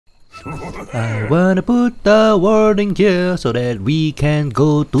I wanna put the word in here so that we can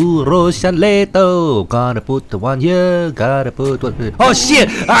go to Roshan later. Gotta put the one here, gotta put one here. Oh shit!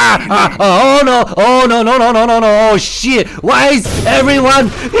 Oh no! Oh no! No! No! No! No! No! Oh shit! Why is everyone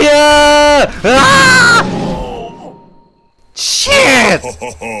here? Ah! Shit!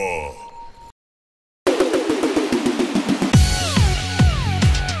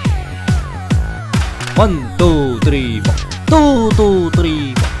 1, 2, 3, 4. 2, 2,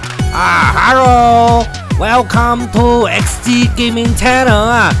 3, 4. Hello! Welcome to XG Gaming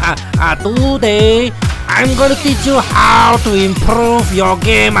Channel. Today, I'm gonna teach you how to improve your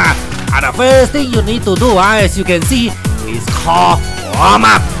game. The first thing you need to do, as you can see, is called warm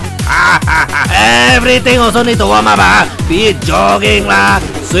up. Everything also need to warm up. Be it jogging lah,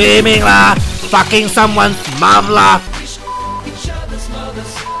 swimming lah, fucking someone's mouth lah.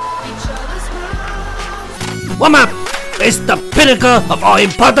 Warm up is the pinnacle of all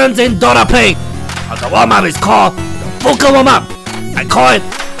importance in Dota playing. The warm up is called the vocal warm up. I call it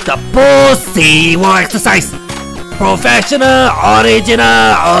the pussy war exercise. Professional,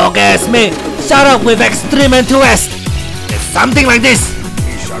 original, orgasmic, shut up with extreme enthusiasm. It's something like this.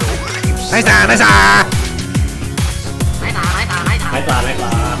 Nice, nice.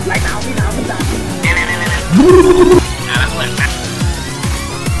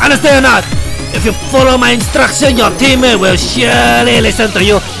 Understand or not? If you follow my instruction, your teammate will surely listen to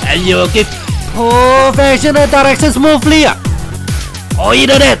you and you will give professional directions smoothly. Or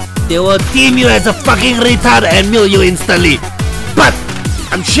either that, they will deem you as a fucking retard and mute you instantly. But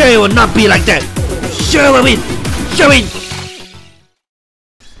I'm sure it will not be like that. Sure will win. Sure win.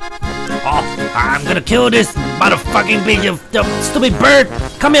 Oh, I'm gonna kill this motherfucking bitch, you stupid bird.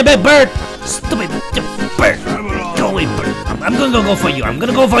 Come here, big bird. Stupid bird. Go away, bird. I'm gonna go for you. I'm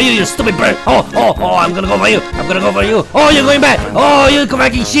gonna go for you, you stupid bird. Oh, I'm gonna go for you. I'm gonna go for you. Oh, you're going back. Oh, you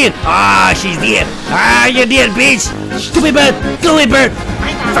fucking shit. Ah, she's dead. Ah, you're dead, bitch. Stupid bird. Go away, bird.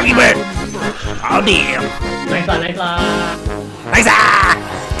 Fucking bird. Oh, damn. Nice.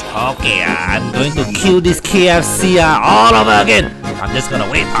 Okay, I'm going to kill this KFC all over again. I'm just gonna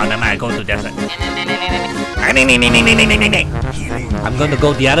wait. Oh, then I go to that side. I'm gonna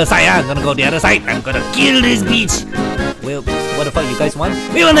go the other side. I'm gonna go the other side. I'm gonna kill this bitch. Well, what the fuck you guys want?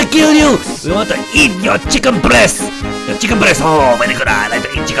 We wanna kill you! We want to eat your chicken breast! Your chicken breast! Oh, very good! I like to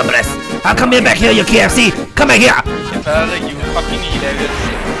eat chicken breast! Come here back here, you KFC! Come back here! You fucking hilarious.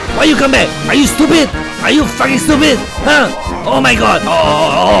 Why you come back? Are you stupid? Are you fucking stupid? Huh? Oh my god!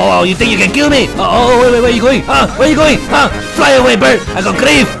 Oh, you think you can kill me? Oh, wait, where are you going? Where are you going? Fly away, bird! I got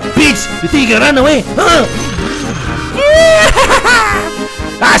grave! Bitch! You think you can run away?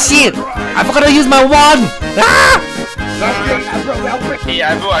 Shit! I forgot to use my wand!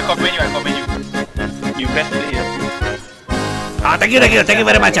 Yeah, bro, I comment you. You best player. Thank you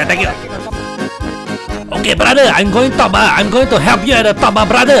very much. Thank you. Okay, brother, I'm going top. I'm going to help you at the top,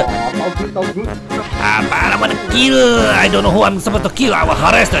 brother. But I want to kill. I don't know who I'm supposed to kill. I will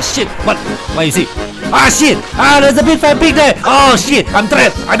harass the shit. What you see? Shit! There's a big fat pig there. Oh shit! I'm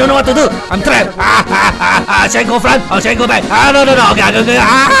trapped. I don't know what to do. I'm trapped. Should I go front or should I go back? No. Okay, I'm dead.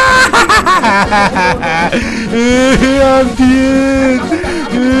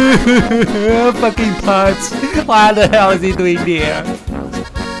 Fucking punch. What the hell is he doing there?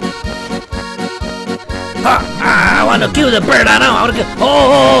 I want to kill the bird now. I want to kill.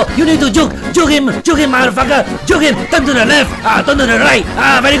 Oh, you need to juke him, motherfucker. Juke him. Turn to the left. Turn to the right.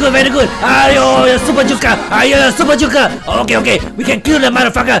 Very good. You're super juker. You're a super juker. Okay. We can kill the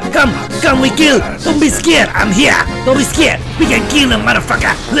motherfucker. Come, we kill. Don't be scared. I'm here. Don't be scared. We can kill the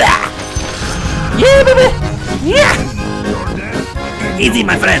motherfucker. Yeah, baby. Yeah. Easy,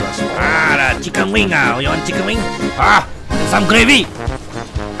 my friend. The chicken wing. You want chicken wing? Some gravy.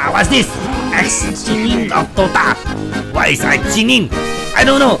 What's this? X-Jinin of Dota. What is X-Jinin? I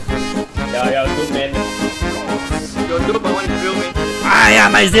don't know. Yeah, good man. Your 0.1 is real, man. Yeah,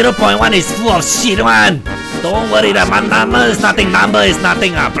 my 0.1 is full of shit, man. Don't worry, my number is nothing.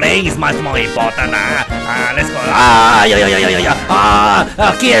 Playing is much more important. Let's go. Yeah.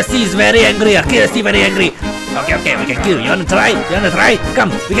 KFC is very angry. Okay, we can kill. You wanna try?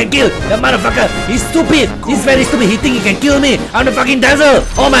 Come, we can kill the motherfucker. He's stupid. He's very stupid. He think he can kill me. I'm the fucking dazzle.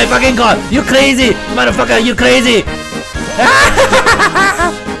 Oh my fucking god. You crazy, motherfucker. You crazy.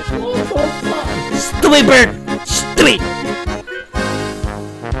 Stupid bird. Stupid.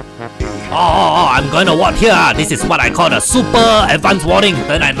 Oh, I'm going to walk here. This is what I call the super advanced warning.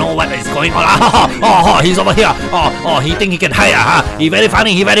 Then I know what is going on. He's over here. He think he can hide. He very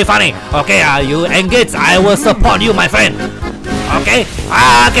funny. Okay, you engage. I will support you, my friend. Okay.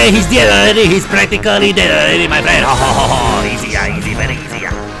 Okay, he's dead already. He's practically dead already, my friend. Easy, very easy.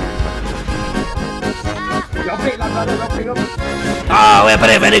 Oh, we're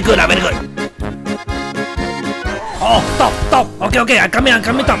very good, very good. Oh, top. Okay, I'm coming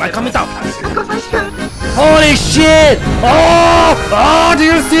top. Holy shit! Oh, do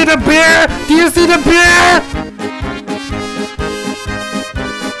you see the bear?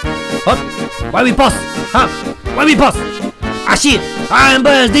 Oh, why we pause? Huh? Why we pause? Ah shit!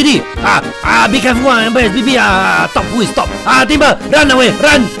 Amber is DD. Be careful, Amber is BB. Top, who is top? Timber, run away,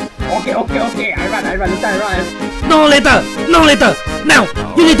 run! Okay. I run. Later I run. No later. Now,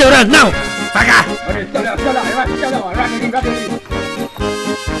 you need to run now. Fucker. Okay, 掉了，我 run already.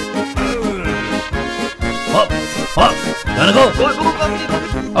 Oh, you wanna go?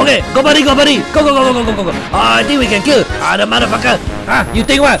 Okay, go buddy. Go. I think we can kill the motherfucker. You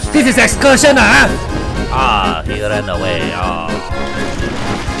think what? This is excursion, he ran away.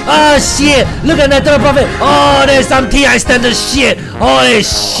 Oh shit! Look at that profit. Oh, there's some TI standard shit. Holy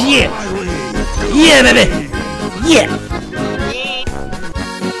shit! Yeah, baby. Yeah.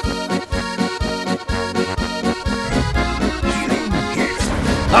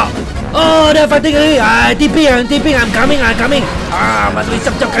 Oh, they're fighting already. TP. I'm coming. But we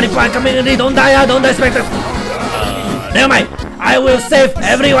jump, I'm coming already. Don't die, Spectre. Never mind. I will save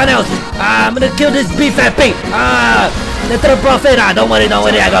everyone else. I'm gonna kill this big fat pig. Little profit. Don't worry.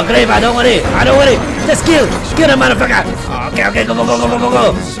 I got grave. Don't worry. Just kill the motherfucker. Okay, go.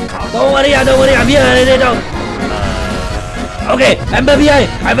 Don't worry. I'm here already. Okay, Amber behind.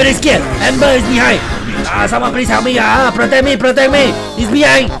 I'm very scared. Amber is behind. Someone please help me. Protect me. He's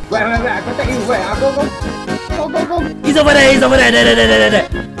behind. Wait, I protect you. Wait, go. He's over there. There.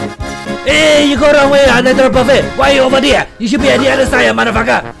 Hey, you go wrong way, Nether Buffet. Why are you over there? You should be at the other side,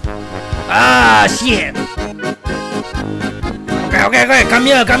 motherfucker. Shit. Okay. Come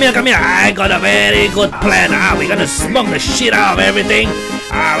here. I got a very good plan. We're gonna smoke the shit out of everything.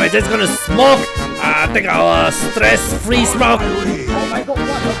 We're just gonna smoke. Take our stress-free smoke. Oh my god,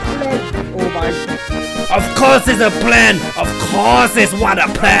 what a plan. Oh my. Of course it's a plan. Of course it's what a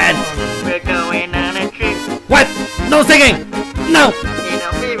plan. We're going on a trip. What? No singing. No. In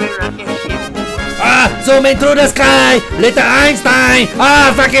our favorite rocket ship. Zooming through the sky. Little Einstein.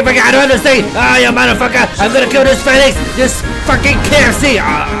 Fuck it. I don't want to say. You motherfucker. I'm gonna kill this Phoenix. This fucking KFC.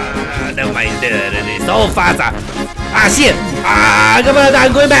 Never mind. It's so fast. Shit. I'm going back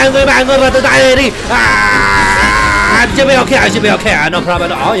to die already. I should be okay. No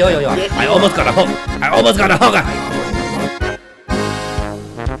problem. Oh, yo. I almost got a hook.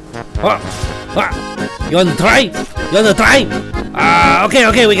 You want to try?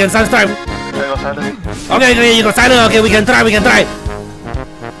 Okay, we can sunstrike. Okay, you got silent. Okay, we can try.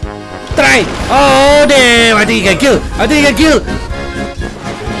 Try. Oh, damn. I think you can kill.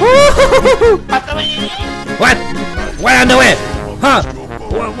 What? Why underwear? Huh?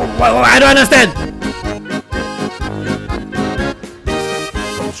 I don't understand.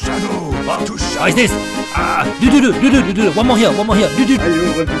 What is this? Do. One more here. Do.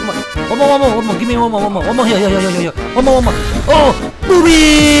 One more. Give me one more. One more here. One more. Oh,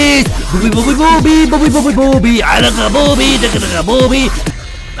 boobies! Booby. I like a booby.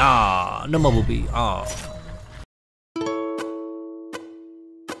 No more booby.